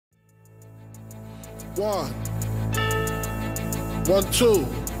One. 1, 2.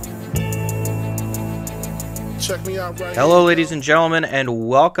 Check me out right Hello, here. ladies and gentlemen, and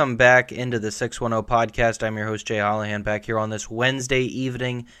welcome back into the 610 podcast. I'm your host, Jay Hollihan, back here on this Wednesday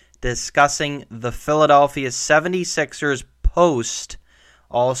evening discussing the Philadelphia 76ers post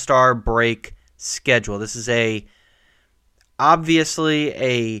All-Star break schedule. This is obviously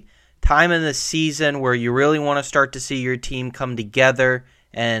a time in the season where you really want to start to see your team come together,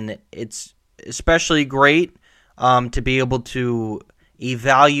 and it's especially great to be able to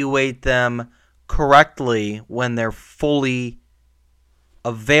evaluate them correctly when they're fully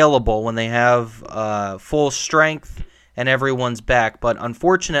available, when they have full strength and everyone's back. But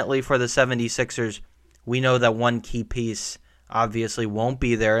unfortunately for the 76ers, we know that one key piece obviously won't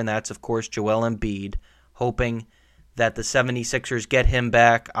be there, and that's, of course, Joel Embiid, hoping that the 76ers get him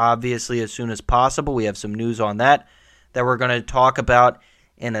back, obviously, as soon as possible. We have some news on that we're going to talk about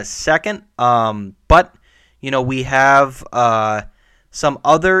in a second. But, we have some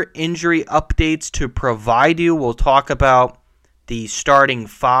other injury updates to provide you. We'll talk about the starting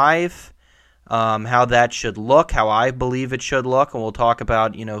five, how that should look, how I believe it should look, and we'll talk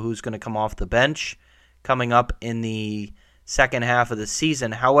about, who's going to come off the bench coming up in the second half of the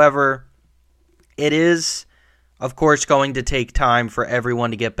season. However, it is, of course, going to take time for everyone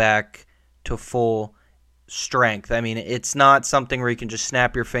to get back to full strength. I mean, it's not something where you can just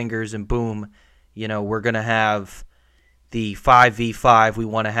snap your fingers and boom, we're going to have the 5v5 we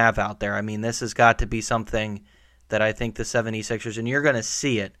want to have out there. I mean, this has got to be something that I think the 76ers, and you're going to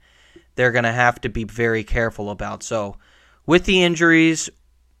see it, they're going to have to be very careful about. So, with the injuries,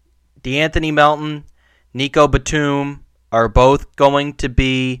 De'Anthony Melton, Nico Batum are both going to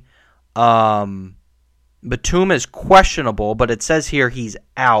be, Batum is questionable, but it says here he's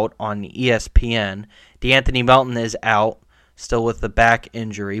out on ESPN. De'Anthony Melton is out, still with the back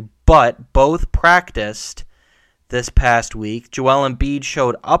injury, but both practiced this past week. Joel Embiid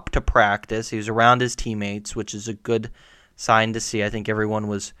showed up to practice. He was around his teammates, which is a good sign to see. I think everyone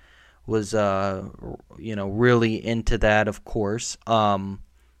was really into that, of course,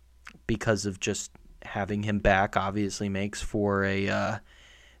 because of just having him back. Obviously, makes for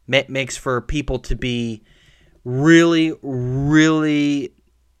people to be really, really,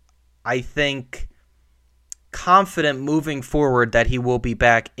 I think, confident moving forward that he will be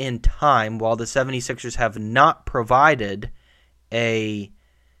back in time. While the 76ers have not provided a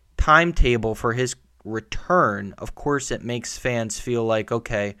timetable for his return, of course it makes fans feel like,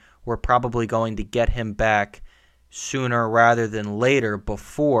 okay, we're probably going to get him back sooner rather than later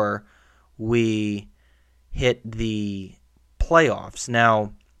before we hit the playoffs.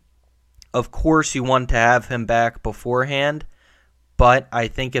 Now, of course you want to have him back beforehand, but I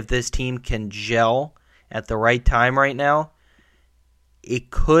think if this team can gel at the right time right now,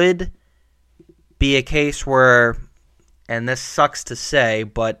 it could be a case where, and this sucks to say,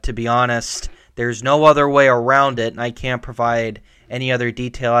 but to be honest, there's no other way around it, and I can't provide any other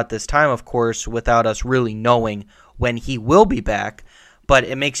detail at this time, of course, without us really knowing when he will be back. But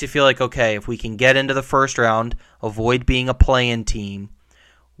it makes you feel like, okay, if we can get into the first round, avoid being a play-in team,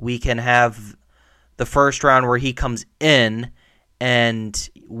 we can have the first round where he comes in. And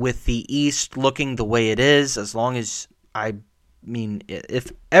with the East looking the way it is, as long as,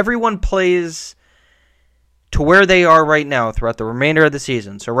 if everyone plays to where they are right now throughout the remainder of the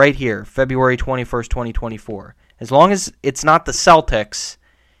season, so right here, February 21st, 2024, as long as it's not the Celtics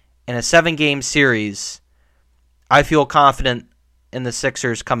in a 7-game series, I feel confident in the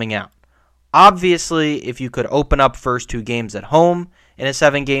Sixers coming out. Obviously, if you could open up first 2 games at home in a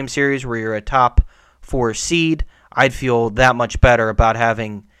 7-game series where you're a top 4 seed, I'd feel that much better about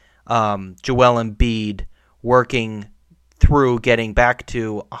having Joel Embiid working through getting back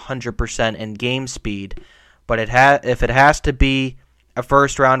to 100% in game speed. But if it has to be a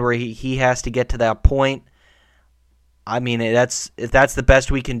first round where he has to get to that point, I mean, if that's the best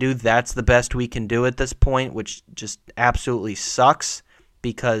we can do, that's the best we can do at this point, which just absolutely sucks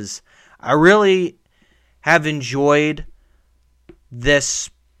because I really have enjoyed this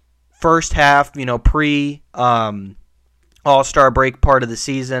first half, pre All-Star break part of the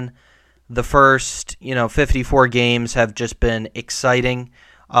season. The first, 54 games have just been exciting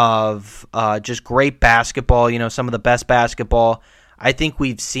of just great basketball, some of the best basketball I think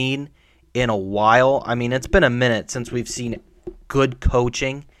we've seen in a while. I mean, it's been a minute since we've seen good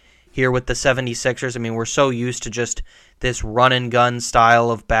coaching here with the 76ers. I mean, we're so used to just this run-and-gun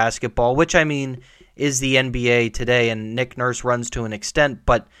style of basketball, which, is the NBA today, and Nick Nurse runs to an extent,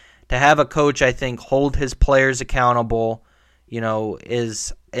 but to have a coach, I think, hold his players accountable,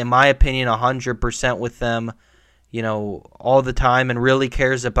 is, in my opinion, 100% with them, all the time and really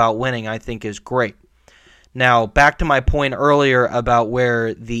cares about winning, I think is great. Now, back to my point earlier about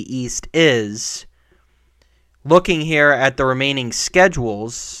where the East is. Looking here at the remaining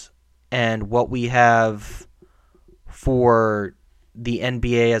schedules and what we have for the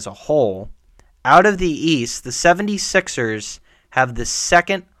NBA as a whole, out of the East, the 76ers have the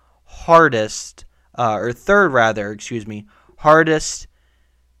second hardest, hardest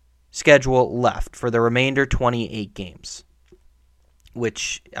schedule left for the remainder 28 games.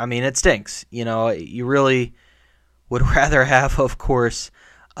 Which, I mean, it stinks. You know, you really would rather have, of course,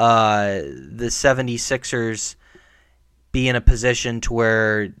 the 76ers be in a position to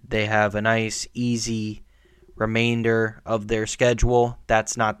where they have a nice, easy remainder of their schedule.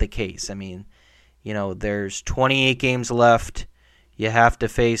 That's not the case. I mean, you know, there's 28 games left. You have to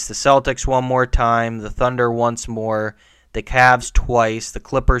face the Celtics one more time, the Thunder once more, the Cavs twice, the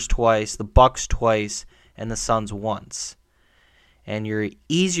Clippers twice, the Bucks twice, and the Suns once. And your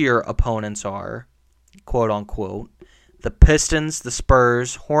easier opponents are, quote-unquote, the Pistons, the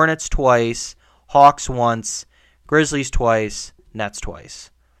Spurs, Hornets twice, Hawks once, Grizzlies twice, Nets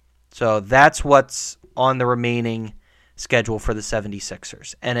twice. So that's what's on the remaining schedule for the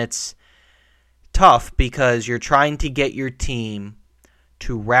 76ers. And it's tough because you're trying to get your team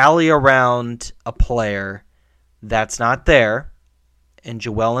to rally around a player that's not there, in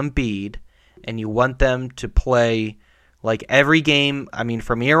Joel Embiid, and you want them to play like every game. I mean,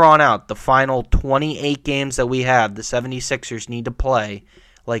 from here on out, the final 28 games that we have, the 76ers need to play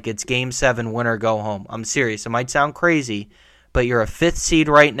like it's Game 7, win or go home. I'm serious. It might sound crazy, but you're a 5th seed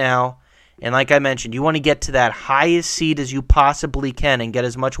right now. And like I mentioned, you want to get to that highest seed as you possibly can and get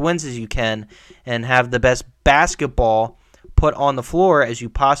as much wins as you can and have the best basketball put on the floor as you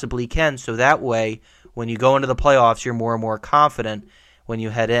possibly can. So that way, when you go into the playoffs, you're more and more confident when you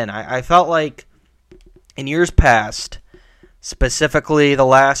head in. I felt like in years past, specifically the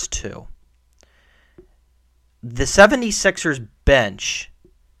last two, the 76ers bench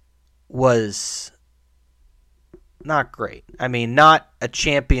was not great. I mean, not a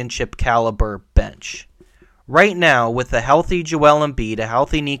championship caliber bench. Right now, with a healthy Joel Embiid, a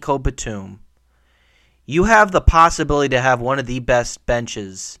healthy Nico Batum, you have the possibility to have one of the best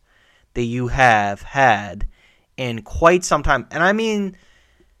benches that you have had in quite some time. And I mean,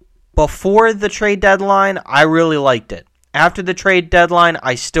 before the trade deadline, I really liked it. After the trade deadline,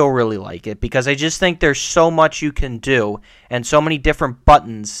 I still really like it because I just think there's so much you can do and so many different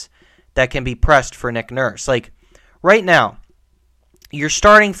buttons that can be pressed for Nick Nurse. Like, right now, you're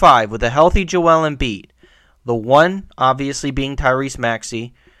starting 5 with a healthy Joel Embiid. The 1, obviously, being Tyrese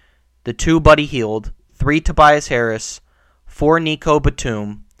Maxey. The 2, Buddy Hield. 3, Tobias Harris. 4, Nico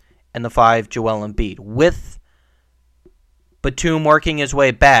Batum. And the 5, Joel Embiid. With Batum working his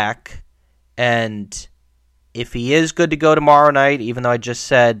way back, and if he is good to go tomorrow night, even though I just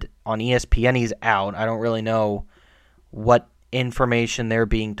said on ESPN he's out, I don't really know what information they're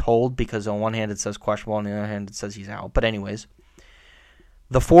being told because on one hand it says questionable, on the other hand it says he's out. But anyways,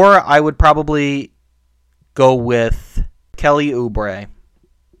 the 4 I would probably go with Kelly Oubre.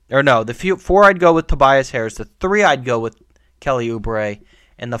 Or no, the 4 I'd go with Tobias Harris. The 3 I'd go with Kelly Oubre.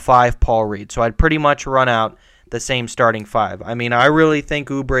 And the 5, Paul Reed. So I'd pretty much run out the same starting 5. I mean, I really think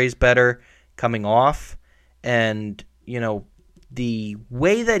Oubre's better coming off. And, you know, the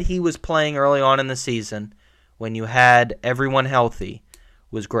way that he was playing early on in the season when you had everyone healthy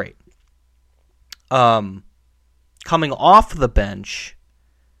was great. Coming off the bench,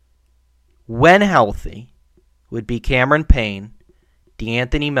 when healthy, would be Cameron Payne,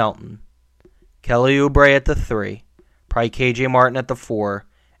 DeAnthony Melton, Kelly Oubre at the 3, probably KJ Martin at the 4,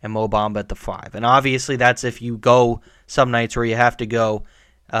 and Mo Bamba at the 5. And obviously that's if you go some nights where you have to go,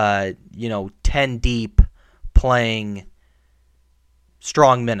 10 deep playing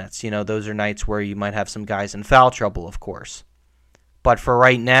strong minutes. You know, those are nights where you might have some guys in foul trouble, of course. But for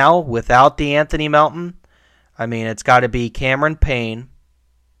right now, without DeAnthony Melton, I mean, it's got to be Cameron Payne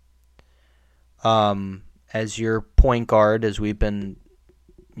as your point guard, as we've been,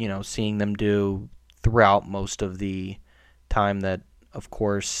 seeing them do throughout most of the time that, of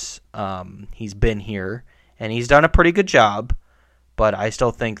course, he's been here. And he's done a pretty good job, but I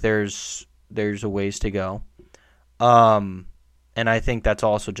still think there's a ways to go. And I think that's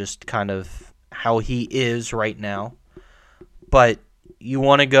also just kind of how he is right now. But you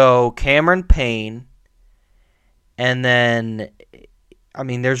want to go Cameron Payne, and then, I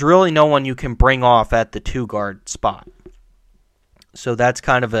mean, there's really no one you can bring off at the 2-guard spot. So that's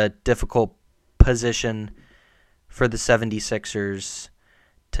kind of a difficult position for the 76ers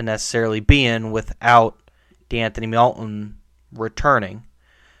to necessarily be in without DeAnthony Melton returning.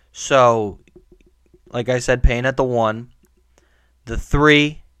 So, like I said, Payne at the 1. The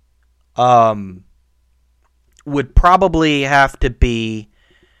 3, would probably have to be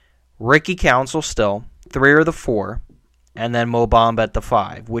Ricky Council still, 3 or the 4, and then Mo Bamba at the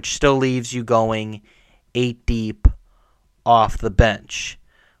 5, which still leaves you going 8 deep off the bench.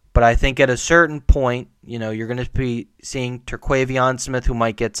 But I think at a certain point, you're going to be seeing Terquavion Smith, who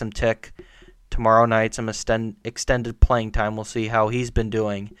might get some tick tomorrow night, some extended playing time. We'll see how he's been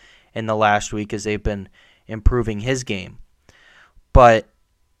doing in the last week as they've been improving his game. But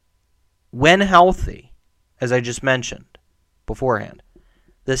when healthy, as I just mentioned beforehand,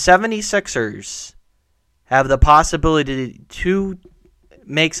 the 76ers have the possibility to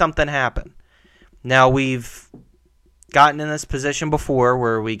make something happen. Now, we've gotten in this position before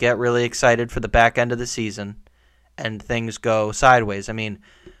where we get really excited for the back end of the season and things go sideways. I mean,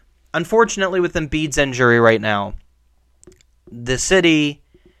 unfortunately, with Embiid's injury right now, the city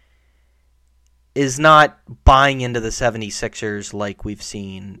is not buying into the 76ers like we've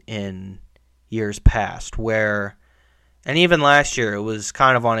seen in years past, and even last year, it was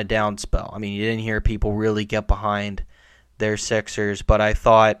kind of on a down spell. I mean, you didn't hear people really get behind their Sixers, but I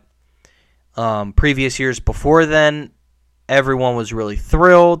thought previous years before then, everyone was really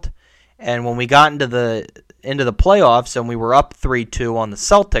thrilled, and when we got into the playoffs and we were up 3-2 on the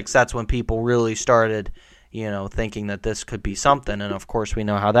Celtics, that's when people really started, thinking that this could be something, and of course we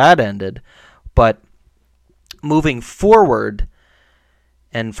know how that ended. But moving forward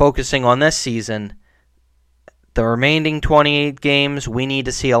and focusing on this season, the remaining 28 games, we need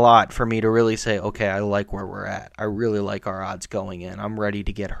to see a lot for me to really say, okay, I like where we're at. I really like our odds going in. I'm ready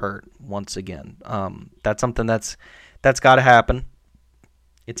to get hurt once again. That's something that's got to happen.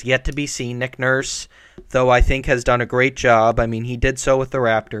 It's yet to be seen. Nick Nurse, though, I think has done a great job. I mean, he did so with the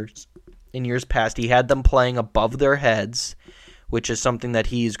Raptors in years past. He had them playing above their heads, which is something that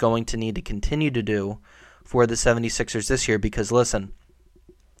he's going to need to continue to do for the 76ers this year because, listen,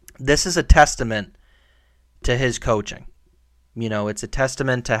 this is a testament to his coaching. It's a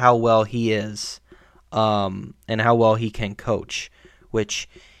testament to how well he is and how well he can coach, which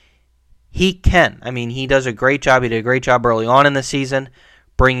he can. I mean, he does a great job. He did a great job early on in the season,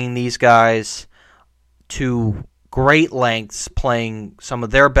 bringing these guys to great lengths, playing some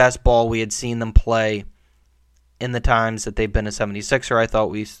of their best ball we had seen them play in the times that they've been a 76er. I thought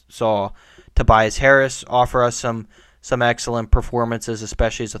we saw Tobias Harris offer us some excellent performances,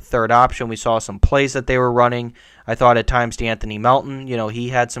 especially as a third option. We saw some plays that they were running. I thought at times DeAnthony Melton, he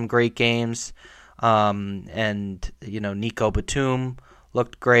had some great games. And Nico Batum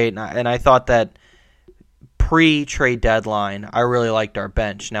looked great. And I thought that pre-trade deadline, I really liked our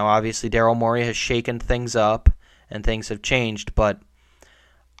bench. Now, obviously, Daryl Morey has shaken things up and things have changed, but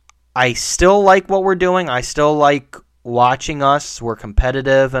I still like what we're doing. I still like watching us. We're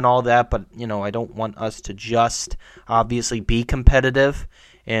competitive and all that, but I don't want us to just obviously be competitive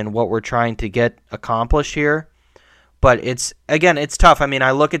in what we're trying to get accomplished here. But it's tough. I mean,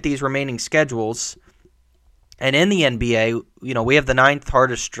 I look at these remaining schedules, and in the NBA, we have the 9th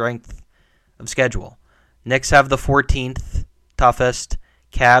hardest strength of schedule. Knicks have the 14th toughest.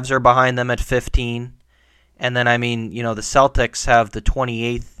 Cavs are behind them at 15. And then, the Celtics have the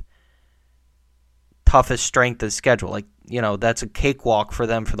 28th toughest strength of schedule. That's a cakewalk for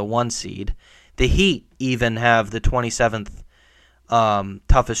them for the 1 seed. The Heat even have the 27th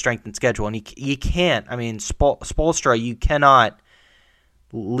toughest strength in schedule. And you can't, Spoelstra, you cannot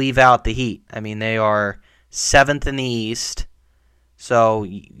leave out the Heat. They are 7th in the East, so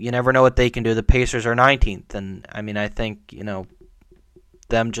you never know what they can do. The Pacers are 19th, and I think,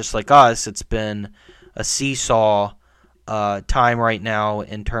 them just like us, it's been a seesaw time right now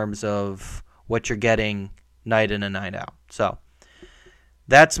in terms of what you're getting night in and night out. So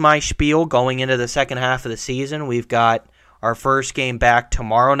that's my spiel going into the second half of the season. We've got our first game back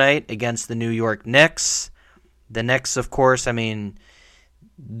tomorrow night against the New York Knicks. The Knicks, of course, their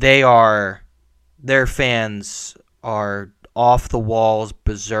fans are off the walls,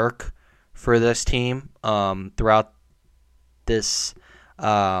 berserk for this team throughout this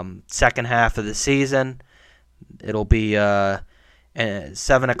second half of the season. It'll be a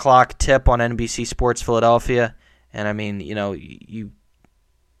 7 o'clock tip on NBC Sports Philadelphia. And you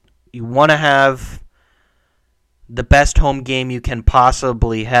want to have the best home game you can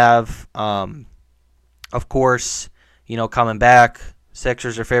possibly have. Of course, coming back,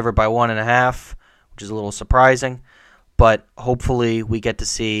 Sixers are favored by 1.5, which is a little surprising. But hopefully we get to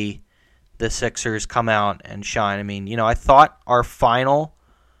see the Sixers come out and shine. I thought our final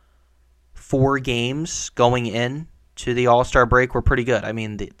 4 games going in to the All-Star break were pretty good.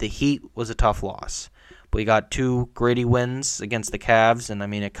 The Heat was a tough loss. We got 2 gritty wins against the Cavs,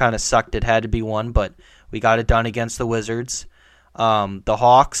 and it kind of sucked. It had to be one, but we got it done against the Wizards. The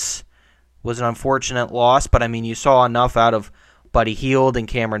Hawks, was an unfortunate loss, but I mean, you saw enough out of Buddy Hield and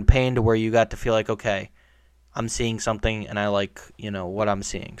Cameron Payne to where you got to feel like, okay, I'm seeing something and I like, what I'm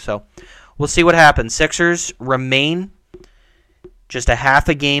seeing. So we'll see what happens. Sixers remain just a half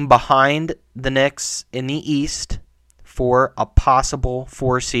a game behind the Knicks in the East for a possible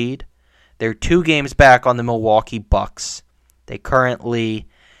 4 seed. They're 2 games back on the Milwaukee Bucks. They currently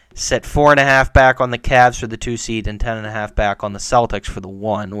sit 4.5 back on the Cavs for the 2 seed and 10.5 back on the Celtics for the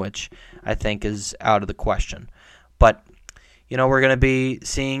 1, which I think is out of the question. But, we're going to be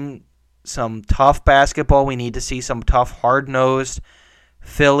seeing some tough basketball. We need to see some tough, hard-nosed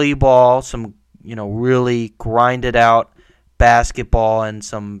Philly ball, some, really grinded out basketball and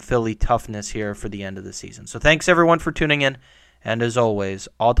some Philly toughness here for the end of the season. So thanks, everyone, for tuning in. And as always,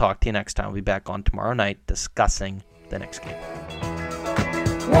 I'll talk to you next time. We'll be back on tomorrow night discussing the next game.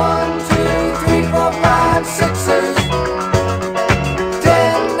 1, 2, 3, 4, 5, 6.